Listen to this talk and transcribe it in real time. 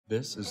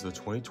This is the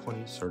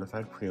 2020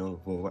 certified pre-owned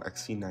Volvo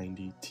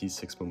XC90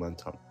 T6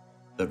 Momentum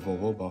that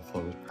Volvo of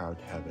Buffalo is proud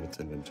to have in its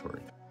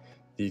inventory.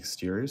 The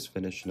exterior is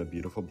finished in a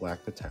beautiful black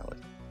metallic.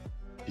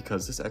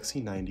 Because this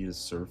XC90 is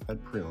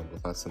certified pre-owned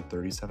with less than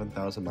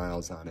 37,000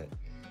 miles on it,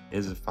 it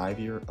is a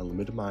 5-year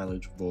unlimited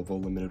mileage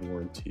Volvo Limited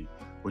Warranty,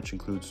 which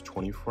includes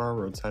 24-hour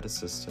roadside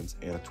assistance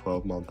and a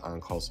 12-month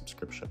on-call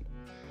subscription.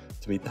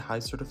 To meet the high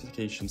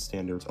certification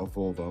standards of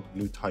Volvo,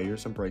 new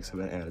tires and brakes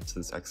have been added to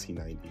this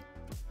XC90.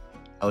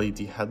 LED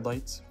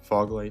headlights,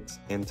 fog lights,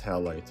 and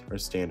tail lights are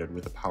standard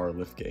with a power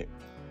liftgate.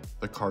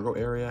 The cargo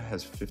area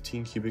has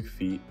 15 cubic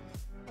feet,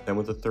 then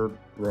with the third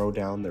row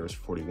down there is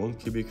 41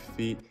 cubic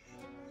feet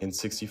and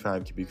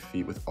 65 cubic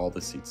feet with all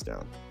the seats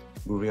down.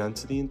 Moving on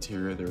to the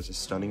interior, there is a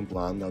stunning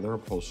blonde leather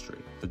upholstery.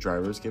 The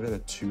driver is given a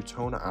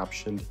two-tone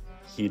optioned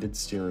heated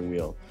steering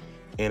wheel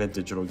and a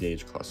digital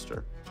gauge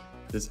cluster.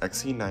 This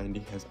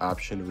XC90 has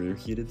optioned rear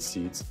heated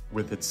seats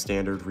with its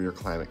standard rear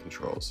climate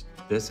controls.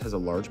 This has a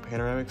large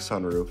panoramic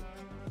sunroof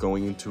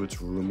going into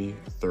its roomy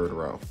third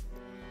row.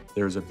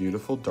 There is a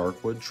beautiful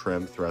dark wood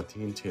trim throughout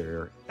the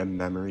interior and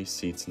memory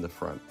seats in the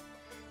front.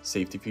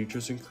 Safety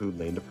features include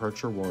lane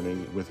departure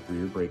warning with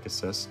rear brake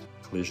assist,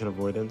 collision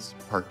avoidance,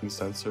 parking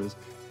sensors,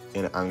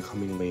 and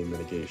oncoming lane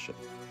mitigation.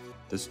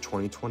 This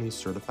 2020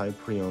 certified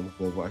pre-owned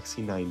Volvo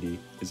XC90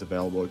 is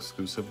available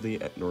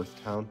exclusively at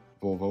Northtown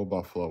Volvo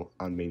Buffalo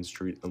on Main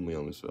Street in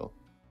Williamsville.